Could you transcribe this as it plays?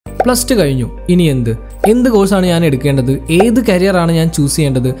+2 കഴിഞ്ഞു, ഇനി എന്ത് കോഴ്സാണ് ഞാൻ എടുക്കേണ്ടത്, ഏത് കരിയറാണ് ഞാൻ ചൂസ്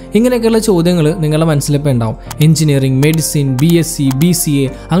ചെയ്യേണ്ടത്, ഇങ്ങനെയൊക്കെയുള്ള ചോദ്യങ്ങൾ നിങ്ങളുടെ മനസ്സിലിപ്പോൾ ഉണ്ടാവും. എഞ്ചിനീയറിംഗ്, മെഡിസിൻ, BSc, BCA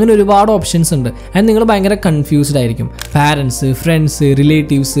അങ്ങനെ ഒരുപാട് ഓപ്ഷൻസ് ഉണ്ട്. ആൻഡ് നിങ്ങൾ ഭയങ്കര കൺഫ്യൂസ്ഡ് ആയിരിക്കും. പാരൻസ്, ഫ്രണ്ട്സ്,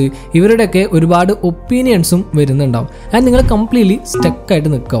 റിലേറ്റീവ്സ് ഇവരുടെയൊക്കെ ഒരുപാട് ഒപ്പീനിയൻസും വരുന്നുണ്ടാവും. ആൻഡ് നിങ്ങൾ കംപ്ലീറ്റ്ലി സ്റ്റക്കായിട്ട്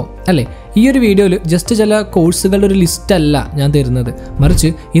നിൽക്കാവും അല്ലേ? ഈ ഒരു വീഡിയോയിൽ ജസ്റ്റ് ചില കോഴ്സുകളുടെ ഒരു ലിസ്റ്റ് അല്ല ഞാൻ തരുന്നത്, മറിച്ച്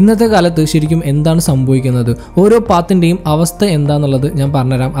ഇന്നത്തെ കാലത്ത് ശരിക്കും എന്താണ് സംഭവിക്കുന്നത്, ഓരോ പാത്തിൻ്റെയും അവസ്ഥ എന്താണെന്നുള്ളത് ഞാൻ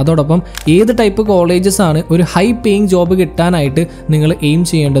പറഞ്ഞുതരാം. അതോടൊപ്പം ഏത് ടൈപ്പ് കോളേജസ് ആണ് ഒരു ഹൈ പേയിങ് ജോബ് കിട്ടാനായിട്ട് നിങ്ങൾ എയിം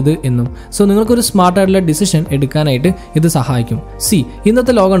ചെയ്യേണ്ടത് എന്നും. സോ നിങ്ങൾക്കൊരു സ്മാർട്ടായിട്ടുള്ള ഡിസിഷൻ എടുക്കാനായിട്ട് ഇത് സഹായിക്കും.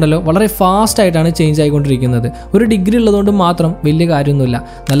 ഇന്നത്തെ ലോകം ഉണ്ടല്ലോ വളരെ ഫാസ്റ്റ് ആയിട്ടാണ് ചേഞ്ച് ആയിക്കൊണ്ടിരിക്കുന്നത്. ഒരു ഡിഗ്രി ഉള്ളതുകൊണ്ട് മാത്രം വലിയ കാര്യമൊന്നുമില്ല.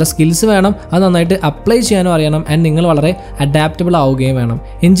 നല്ല സ്കിൽസ് വേണം, അത് നന്നായിട്ട് അപ്ലൈ ചെയ്യാനും അറിയണം. ആൻഡ് നിങ്ങൾ വളരെ അഡാപ്റ്റബിൾ ആവുകയും വേണം.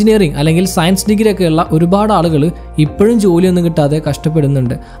 എഞ്ചിനീയറിംഗ് അല്ലെങ്കിൽ സയൻസ് ഡിഗ്രി ഒക്കെ ഉള്ള ഒരുപാട് ആളുകൾ ഇപ്പോഴും ജോലിയൊന്നും കിട്ടാതെ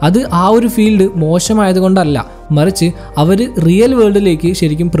കഷ്ടപ്പെടുന്നുണ്ട്. അത് ആ ഒരു ഫീൽഡ് മോശമായതുകൊണ്ടല്ല, മറിച്ച് അവർ റിയൽ വേൾഡിലേക്ക്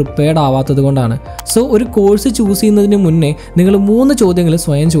ശരിക്കും പ്രിപ്പയർഡ് ആവാത്തത് കൊണ്ടാണ്. സോ ഒരു കോഴ്സ് ചൂസ് ചെയ്യുന്നതിന് മുന്നേ നിങ്ങൾ 3 ചോദ്യങ്ങൾ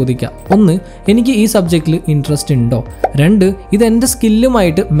സ്വയം ചോദിക്കുക. 1, എനിക്ക് ഈ സബ്ജക്റ്റിൽ ഇൻട്രസ്റ്റ് ഉണ്ടോ? 2, ഇത് എൻ്റെ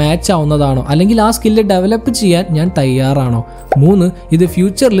സ്കില്ലുമായിട്ട് മാച്ച് ആവുന്നതാണോ, അല്ലെങ്കിൽ ആ സ്കില്ല് ഡെവലപ്പ് ചെയ്യാൻ ഞാൻ തയ്യാറാണോ? 3, ഇത്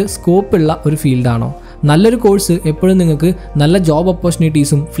ഫ്യൂച്ചറിൽ സ്കോപ്പുള്ള ഒരു ഫീൽഡാണോ? നല്ലൊരു കോഴ്സ് എപ്പോഴും നിങ്ങൾക്ക് നല്ല ജോബ്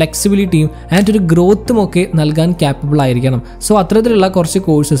ഓപ്പർച്യൂണിറ്റീസും ഫ്ലെക്സിബിലിറ്റിയും ആൻഡ് ഒരു ഗ്രോത്തും ഒക്കെ നൽകാൻ ക്യാപ്പബിൾ ആയിരിക്കണം. സോ അത്തരത്തിലുള്ള കുറച്ച്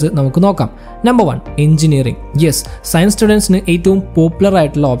കോഴ്സസ് നമുക്ക് നോക്കാം. Number 1, engineering. യെസ്, സയൻസ് സ്റ്റുഡൻസിന് ഏറ്റവും പോപ്പുലർ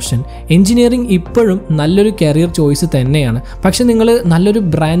ആയിട്ടുള്ള ഓപ്ഷൻ. എഞ്ചിനീയറിംഗ് ഇപ്പോഴും നല്ലൊരു കരിയർ ചോയ്സ് തന്നെയാണ്. പക്ഷെ നിങ്ങൾ നല്ലൊരു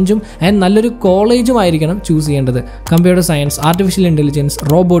ബ്രാഞ്ചും ആൻഡ് നല്ലൊരു കോളേജും ആയിരിക്കണം ചൂസ് ചെയ്യേണ്ടത്. Computer science, artificial intelligence,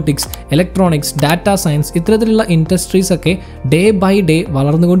 robotics, electronics, data science ഇത്തരത്തിലുള്ള ഇൻഡസ്ട്രീസ് ഒക്കെ ഡേ ബൈ ഡേ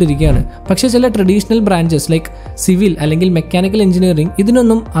വളർന്നുകൊണ്ടിരിക്കുകയാണ്. പക്ഷേ ചില ട്രഡീഷണൽ ബ്രാഞ്ചസ് ലൈക്ക് സിവിൽ അല്ലെങ്കിൽ മെക്കാനിക്കൽ എഞ്ചിനീയറിംഗ്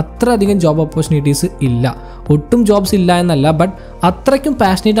ഇതിനൊന്നും അത്ര അധികം ജോബ് ഓപ്പർച്യൂണിറ്റീസ് ഇല്ല. ഒട്ടും ജോബ്സ് ഇല്ല എന്നല്ല, ബട്ട് അത്രയ്ക്കും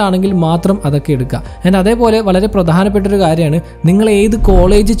പാഷനേറ്റ് ആണെങ്കിൽ മാത്രം അതൊക്കെ എടുക്കുക. ആൻഡ് അതേപോലെ വളരെ പ്രധാനപ്പെട്ടൊരു കാര്യമാണ് നിങ്ങൾ ഏത്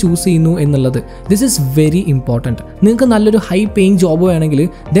കോളേജ് ചൂസ് ചെയ്യുന്നു എന്നുള്ളത്. This is very important. നിങ്ങൾക്ക് നല്ലൊരു ഹൈ പേയിങ് ജോബ് വേണമെങ്കിൽ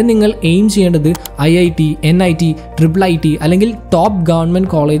ദെൻ നിങ്ങൾ എയിം ചെയ്യേണ്ടത് IIT, NIT, IIIT അല്ലെങ്കിൽ ടോപ്പ് ഗവൺമെൻറ്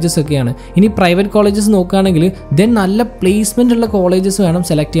കോളേജസ് ഒക്കെയാണ്. ഇനി പ്രൈവറ്റ് കോളേജസ് നോക്കുകയാണെങ്കിൽ ദെൻ നല്ല പ്ലേസ്മെൻ്റ് ഉള്ള കോളേജസ് വേണം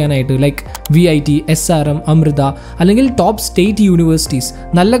സെലക്ട് ചെയ്യാനായിട്ട്. ലൈക്ക് VIT, SRM, അമൃത അല്ലെങ്കിൽ ടോപ്പ് സ്റ്റേറ്റ് യൂണിവേഴ്സിറ്റീസ്.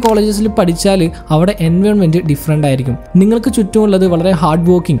 നല്ല കോളേജസിൽ പഠിച്ചാൽ അവിടെ എൻവയോൺമെൻറ്റ് ഡിഫറെൻ്റ് ആയിരിക്കും. നിങ്ങൾക്ക് ചുറ്റുമുള്ളത് വളരെ ഹാർഡ്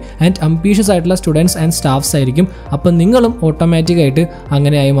വർക്കിംഗ് ആൻഡ് അംബീഷ്യസ് ആയിട്ടുള്ള സ്റ്റുഡൻസ് ആൻഡ് സ്റ്റാഫ്സ് ആയിരിക്കും. അപ്പം നിങ്ങളും ഓട്ടോമാറ്റിക്കായിട്ട്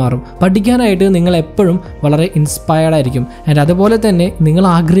അങ്ങനെയായി മാറും. പഠിക്കാനായിട്ട് നിങ്ങൾ എപ്പോഴും വളരെ ഇൻസ്പയർഡ് ആയിരിക്കും. ആൻഡ് അതുപോലെ തന്നെ നിങ്ങൾ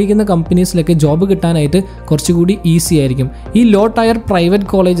ആഗ്രഹിക്കുന്ന കമ്പനീസിലൊക്കെ ജോബ് കിട്ടാനായിട്ട് കുറച്ചുകൂടി ഈസി ആയിരിക്കും. ഈ law tyre private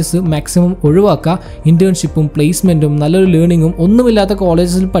colleges maximum ഒഴിവാക്കുക. ഇന്റേൺഷിപ്പും പ്ലേസ്മെൻറ്റും നല്ലൊരു ലേണിങ്ങും ഒന്നുമില്ലാത്ത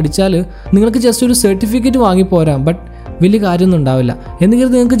കോളേജസിൽ പഠിച്ചാൽ നിങ്ങൾക്ക് ജസ്റ്റ് ഒരു സർട്ടിഫിക്കറ്റ് വാങ്ങിപ്പോരാം, ബട്ട് വലിയ കാര്യമൊന്നും ഉണ്ടാവില്ല. എന്നെങ്കിൽ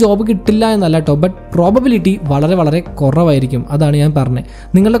നിങ്ങൾക്ക് ജോബ് കിട്ടില്ല എന്നല്ല കേട്ടോ, ബട്ട് പ്രോബബിലിറ്റി വളരെ വളരെ കുറവായിരിക്കും. അതാണ് ഞാൻ പറഞ്ഞത്.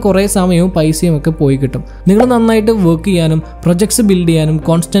 നിങ്ങളുടെ കുറേ സമയവും പൈസയും ഒക്കെ പോയി കിട്ടും. നിങ്ങൾ നന്നായിട്ട് വർക്ക് ചെയ്യാനും പ്രൊജക്ട്സ് ബിൽഡ് ചെയ്യാനും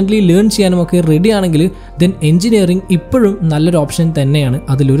കോൺസ്റ്റൻ്റ്ലി ലേൺ ചെയ്യാനും ഒക്കെ റെഡി ആണെങ്കിൽ ദെൻ എഞ്ചിനീയറിംഗ് ഇപ്പോഴും നല്ലൊരു ഓപ്ഷൻ തന്നെയാണ്,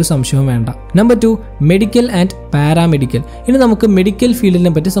 അതിലൊരു സംശയവും വേണ്ട. Number 2, medical and paramedical. ഇനി നമുക്ക് മെഡിക്കൽ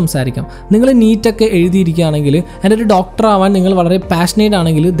ഫീൽഡിനെ പറ്റി സംസാരിക്കാം. നിങ്ങൾ നീറ്റൊക്കെ എഴുതിയിരിക്കുകയാണെങ്കിൽ ആൻഡ് ഒരു ഡോക്ടർ ആവാൻ നിങ്ങൾ വളരെ പാഷനേറ്റ്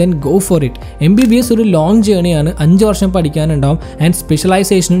ആണെങ്കിൽ then go for it. MBBS ഒരു ലോങ് ജേണിയാണ്. 5 വർഷം പഠിക്കാനുണ്ടാവും ആൻഡ്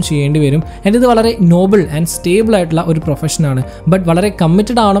സ്പെഷ്യലൈസേഷനും ചെയ്യേണ്ടി വരും. ആൻഡ് ഇത് വളരെ നോബിൾ ആൻഡ് സ്റ്റേബിൾ ആയിട്ടുള്ള ഒരു പ്രൊഫഷനാണ്. ബട്ട് വളരെ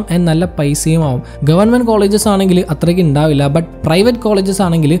കമ്മിറ്റഡ് ആവണം ആൻഡ് നല്ല പൈസയും ആവും. ഗവൺമെൻറ് കോളേജസ് ആണെങ്കിൽ അത്രയ്ക്ക് ഉണ്ടാവില്ല, ബട്ട് പ്രൈവറ്റ് കോളേജസ്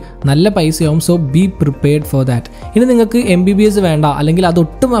ആണെങ്കിൽ നല്ല പൈസയാവും. So be prepared for that. ഇനി നിങ്ങൾക്ക് MBBS വേണ്ട അല്ലെങ്കിൽ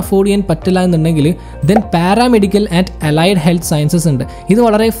അതൊട്ടും അഫോർഡ് ചെയ്യാൻ പറ്റില്ല എന്നുണ്ടെങ്കിൽ then paramedical and allied health sciences ഉണ്ട്. ഇത്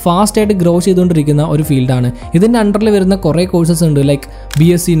വളരെ ഫാസ്റ്റ് ആയിട്ട് ഗ്രോ ചെയ്തുകൊണ്ടിരിക്കുന്ന ഒരു ഫീൽഡാണ്. ഇതിൻ്റെ അണ്ടറിൽ വരുന്ന കുറേ കോഴ്സസ് ഉണ്ട് like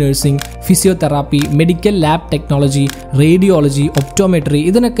BSc nursing, physiotherapy, medical lab technology, radiology, optometry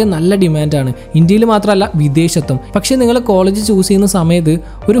ഇതിനൊക്കെ നല്ല ഡിമാൻഡാണ്. ഇന്ത്യയിൽ മാത്രമല്ല വിദേശത്തും. പക്ഷേ നിങ്ങൾ കോളേജ് ചൂസ് ചെയ്യുന്ന സമയത്ത്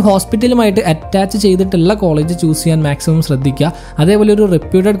ഒരു ഹോസ്പിറ്റലുമായിട്ട് അറ്റാച്ച് ചെയ്തിട്ടുള്ള കോളേജ് ചൂസ് ചെയ്യാൻ മാക്സിമം ശ്രദ്ധിക്കുക. അതേപോലെ ഒരു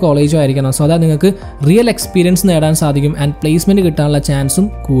റെപ്യൂട്ടഡ് കോളേജും ആയിരിക്കണം. സോ അതാ നിങ്ങൾക്ക് റിയൽ എക്സ്പീരിയൻസ് നേടാൻ സാധിക്കും ആൻഡ് പ്ലേസ്മെൻറ്റ് കിട്ടാനുള്ള ചാൻസും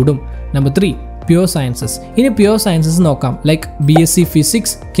കൂടും. Number 3, pure sciences. ഇനി പ്യുവർ സയൻസസ് നോക്കാം like BSc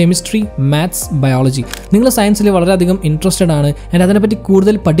physics, chemistry, maths, biology. നിങ്ങൾ സയൻസിൽ വളരെയധികം ഇൻട്രസ്റ്റഡ് ആണ് ആൻഡ് അതിനെപ്പറ്റി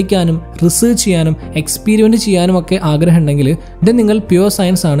കൂടുതൽ പഠിക്കാനും റിസർച്ച് ചെയ്യാനും എക്സ്പീരിമെൻറ്റ് ചെയ്യാനും ഒക്കെ ആഗ്രഹം ഉണ്ടെങ്കിൽ ദെൻ നിങ്ങൾ പ്യുവർ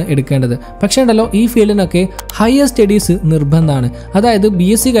സയൻസ് ആണ് എടുക്കേണ്ടത്. പക്ഷേ ഉണ്ടല്ലോ ഈ ഫീൽഡിനൊക്കെ ഹയർ സ്റ്റഡീസ് നിർബന്ധമാണ്. അതായത്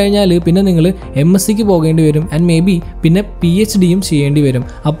BSc കഴിഞ്ഞാൽ പിന്നെ നിങ്ങൾ MScക്ക് പോകേണ്ടി വരും ആൻഡ് മേ ബി പിന്നെ PhDയും ചെയ്യേണ്ടി വരും.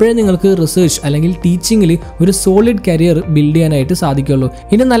 അപ്പോഴേ നിങ്ങൾക്ക് റിസർച്ച് അല്ലെങ്കിൽ ടീച്ചിങ്ങിൽ ഒരു സോളിഡ് കരിയർ ബിൽഡ് ചെയ്യാനായിട്ട് സാധിക്കുള്ളൂ.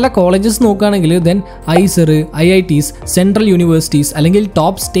 ഇനി നല്ല കോളേജസ് നോക്കുകയാണെങ്കിൽ ആണെങ്കിൽ then IISER, IITs, central universities അല്ലെങ്കിൽ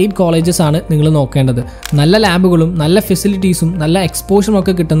ടോപ്പ് സ്റ്റേറ്റ് കോളേജസ് ആണ് നിങ്ങൾ നോക്കേണ്ടത്. നല്ല ലാബുകളും നല്ല ഫെസിലിറ്റീസും നല്ല എക്സ്പോഷറും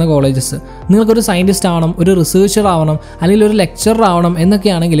ഒക്കെ കിട്ടുന്ന കോളേജസ്. നിങ്ങൾക്കൊരു സയൻറ്റിസ്റ്റ് ആവണം, ഒരു റിസർച്ചർ ആവണം, അല്ലെങ്കിൽ ഒരു ലെക്ചറർ ആവണം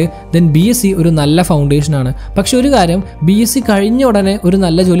എന്നൊക്കെയാണെങ്കിൽ ദെൻ BSc ഒരു നല്ല ഫൗണ്ടേഷനാണ്. പക്ഷെ ഒരു കാര്യം, BSc കഴിഞ്ഞ ഉടനെ ഒരു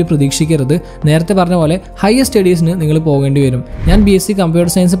നല്ല ജോലി പ്രതീക്ഷിക്കരുത്. നേരത്തെ പറഞ്ഞ പോലെ ഹയർ സ്റ്റഡീസിന് നിങ്ങൾ പോകേണ്ടി വരും. ഞാൻ BSc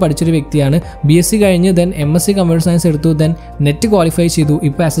കമ്പ്യൂട്ടർ സയൻസ് പഠിച്ചൊരു വ്യക്തിയാണ്. BSc കഴിഞ്ഞ് ദെൻ MSc കമ്പ്യൂട്ടർ സയൻസ് എടുത്തു, ദെൻ നെറ്റ് ക്വാളിഫൈ ചെയ്തു,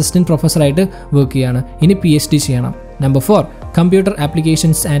 ഇപ്പോൾ അസിസ്റ്റന്റ് പ്രൊഫസറായിട്ട് വർക്ക് ചെയ്യാണ്. ഇനി PhD ചെയ്യണം. Number 4, computer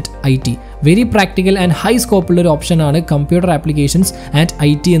applications and IT. Very practical and high സ്കോപ്പുള്ള ഒരു ഓപ്ഷനാണ് കമ്പ്യൂട്ടർ ആപ്ലിക്കേഷൻസ് ആൻഡ്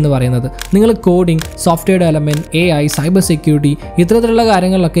IT എന്ന് പറയുന്നത്. നിങ്ങൾ coding, software development, AI, cyber security ഇത്തരത്തിലുള്ള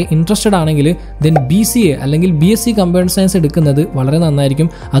കാര്യങ്ങളിലൊക്കെ ഇൻട്രസ്റ്റഡ് ആണെങ്കിൽ ദെൻ BCA അല്ലെങ്കിൽ BSc കമ്പ്യൂട്ടർ സയൻസ് എടുക്കുന്നത് വളരെ നന്നായിരിക്കും.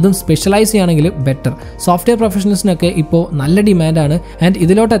 അതും സ്പെഷ്യലൈസ് ചെയ്യുകയാണെങ്കിൽ ബെറ്റർ. സോഫ്റ്റ്വെയർ പ്രൊഫഷണൽസിനൊക്കെ ഇപ്പോൾ നല്ല ഡിമാൻഡാണ്. ആൻഡ്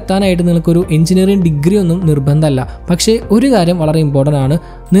ഇതിലോട്ട് എത്താനായിട്ട് നിങ്ങൾക്കൊരു എഞ്ചിനീയറിംഗ് ഡിഗ്രി ഒന്നും നിർബന്ധമല്ല. പക്ഷേ ഒരു കാര്യം വളരെ ഇമ്പോർട്ടൻ്റ് ആണ്,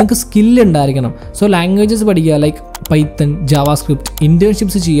 നിങ്ങൾക്ക് സ്കില്ല് ഉണ്ടായിരിക്കണം. സോ ലാംഗ്വേജസ് പഠിക്കുക, ലൈക്ക് പൈത്തൺ, ജാവാസ്ക്രിപ്റ്റ്,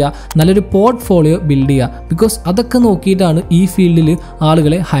 ഇന്റേൺഷിപ്സ് ചെയ്യുക, നല്ലൊരു പോർട്ട്ഫോളിയോ ബിൽഡ് ചെയ്യുക. ബിക്കോസ് അതൊക്കെ നോക്കിയിട്ടാണ് ഈ ഫീൽഡിൽ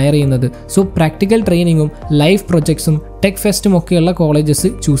ആളുകളെ ഹയർ ചെയ്യുന്നത്. സോ പ്രാക്ടിക്കൽ ട്രെയിനിങ്ങും ലൈഫ് പ്രൊജക്ട്സും ടെക് ഫെസ്റ്റും ഒക്കെയുള്ള കോളേജസ്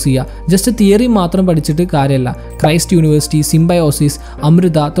ചൂസ് ചെയ്യുക. ജസ്റ്റ് തിയറി മാത്രം പഠിച്ചിട്ട് കാര്യമല്ല. ക്രൈസ്റ്റ് യൂണിവേഴ്സിറ്റി, സിംബയോസിസ്,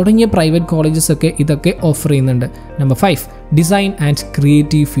 അമൃത തുടങ്ങിയ പ്രൈവറ്റ് കോളേജസ് ഒക്കെ ഇതൊക്കെ ഓഫർ ചെയ്യുന്നുണ്ട്. Number 5, design and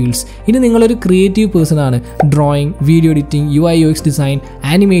creative fields. ഇനി നിങ്ങളൊരു ക്രിയേറ്റീവ് പേഴ്സൺ ആണ്, drawing, video editing, UI UX design,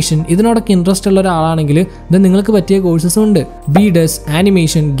 animation ഇതിനോടൊക്കെ interest ഉള്ള ഒരാളാണെങ്കിൽ ഇത് നിങ്ങൾക്ക് പറ്റിയ കോഴ്സസും ഉണ്ട്. BDS,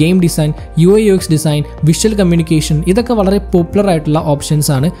 animation, game design, UI UX design, visual communication ഇതൊക്കെ വളരെ പോപ്പുലർ ആയിട്ടുള്ള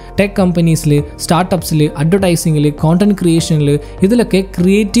ഓപ്ഷൻസ് ആണ്. ടെക് കമ്പനീസിൽ, സ്റ്റാർട്ടപ്സിൽ, അഡ്വർടൈസിംഗിൽ, കോണ്ടന്റ് ക്രിയേഷനിൽ ഇതിലൊക്കെ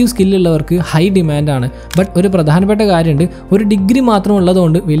ക്രിയേറ്റീവ് സ്കില്ലുള്ളവർക്ക് ഹൈ ഡിമാൻഡാണ്. ബട്ട് ഒരു പ്രധാനപ്പെട്ട കാര്യമുണ്ട്, ഒരു ഡിഗ്രി മാത്രം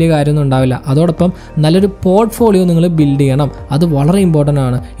ഉള്ളതുകൊണ്ട് വലിയ കാര്യമൊന്നും ഉണ്ടാവില്ല. അതോടൊപ്പം നല്ലൊരു പോർട്ട്ഫോളിയോ നിങ്ങൾ ബിൽഡ് ചെയ്യണം. അത് വളരെ ഇമ്പോർട്ടൻ്റ്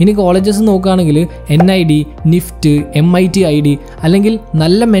ആണ്. ഇനി കോളേജസ് നോക്കുകയാണെങ്കിൽ NID, NIFT, MIT ID അല്ലെങ്കിൽ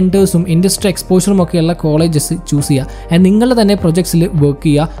നല്ല മെൻറ്റേഴ്സും ഇൻഡസ്ട്രി എക്സ്പോഷറും ഒക്കെയുള്ള കോളേജസ് ചൂസ് ചെയ്യുക. ആൻഡ് നിങ്ങളുടെ തന്നെ പ്രൊജക്ട്സിൽ വർക്ക്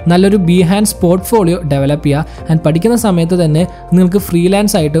ചെയ്യുക, നല്ലൊരു ബിഹാൻഡ്സ് പോർട്ട്ഫോളിയോ ഡെവലപ്പ് ചെയ്യുക. ആൻഡ് പഠിക്കുന്ന സമയത്ത് തന്നെ നിങ്ങൾക്ക്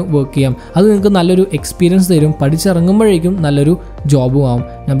ഫ്രീലാൻസ് ആയിട്ട് വർക്ക് ചെയ്യാം. അത് നിങ്ങൾക്ക് നല്ലൊരു എക്സ്പീരിയൻസ് തരും, പഠിച്ചിറങ്ങുമ്പോഴേക്കും നല്ലൊരു ജോബും ആവും.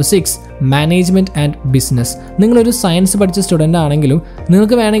 Number 6, management and business. നിങ്ങളൊരു സയൻസ് പഠിച്ച സ്റ്റുഡൻ്റ് ആണെങ്കിലും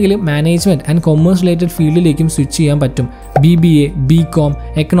നിങ്ങൾക്ക് വേണമെങ്കിൽ management and commerce related ഫീൽഡിലേക്കും switch ചെയ്യാൻ പറ്റും. BBA, BCom,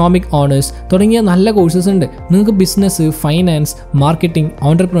 എക്കണോമിക് ഓണേഴ്സ് തുടങ്ങിയ നല്ല കോഴ്സസ് ഉണ്ട്. നിങ്ങൾക്ക് ബിസിനസ്, ഫൈനാൻസ്, മാർക്കറ്റിംഗ്,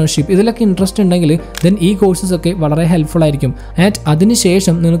 ഓൺടർപ്രണർഷിപ്പ് ഇതിലൊക്കെ ഇൻട്രസ്റ്റ് ഉണ്ടെങ്കിൽ ദെൻ ഈ കോഴ്സസ് ഒക്കെ വളരെ ഹെൽപ്ഫുൾ ആയിരിക്കും. ആൻഡ്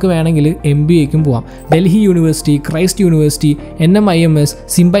അതിനുശേഷം നിങ്ങൾക്ക് വേണമെങ്കിൽ MBAക്കും പോവാം. Delhi university, Christ university, NMIMS,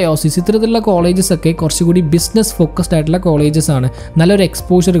 symbiosis ഇത്തരത്തിലുള്ള കോളേജസ് ഒക്കെ കുറച്ചുകൂടി ബിസിനസ് ഫോക്കസ്ഡ് ആയിട്ടുള്ള കോളേജസ് ആണ്. നല്ലൊരു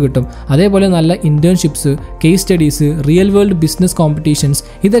എക്സ്പോഷർ കിട്ടും. അതേപോലെ നല്ല internships, case studies, real world business competitions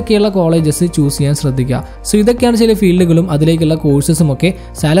ഇതൊക്കെയുള്ള colleges choose ചെയ്യാൻ ശ്രദ്ധിക്കുക. സോ ഇതൊക്കെയാണ് ചില ഫീൽഡുകളും അതിലേക്കുള്ള കോഴ്സസും ഒക്കെ.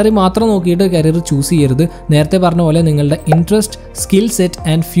 സാലറി മാത്രം നോക്കിയിട്ട് കരിയർ ചൂസ് ചെയ്യരുത്. നേരത്തെ പറഞ്ഞ പോലെ നിങ്ങളുടെ interest, skill set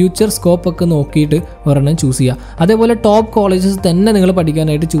and future scope ഒക്കെ നോക്കിയിട്ട് ഒരെണ്ണം ചൂസ് ചെയ്യുക. അതേപോലെ ടോപ്പ് കോളേജസ് തന്നെ നിങ്ങൾ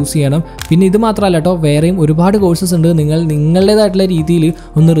പഠിക്കാനായിട്ട് ചൂസ് ചെയ്യണം. പിന്നെ ഇത് മാത്രമല്ല കേട്ടോ, വേറെയും ഒരുപാട് കോഴ്സസ് ഉണ്ട്. നിങ്ങൾ നിങ്ങളുടേതായിട്ടുള്ള രീതിയിൽ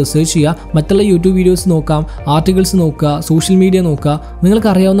ഒന്ന് റിസർച്ച് ചെയ്യുക. മറ്റുള്ള യൂട്യൂബ് വീഡിയോസ് നോക്കാം, ആർട്ടിക്കിൾസ് നോക്കുക, സോഷ്യൽ മീഡിയ നോക്കുക,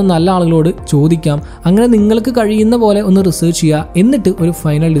 നിങ്ങൾക്ക് അറിയാവുന്ന നല്ല ആളുകളോട് ചോദിക്കാം. അങ്ങനെ നിങ്ങൾക്ക് കഴിയുന്ന പോലെ ഒന്ന് റിസർച്ച് ചെയ്യുക. എന്നിട്ട് ഒരു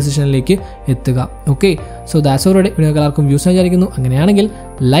ഫൈനൽ ഡിസിഷനിലേക്ക് എത്തുക. Okay, so that's already. നിങ്ങൾക്ക് എല്ലാവർക്കും വ്യൂസ് വിചാരിക്കുന്നു. അങ്ങനെയാണെങ്കിൽ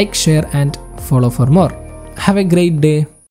like, share and follow for more. Have A great day.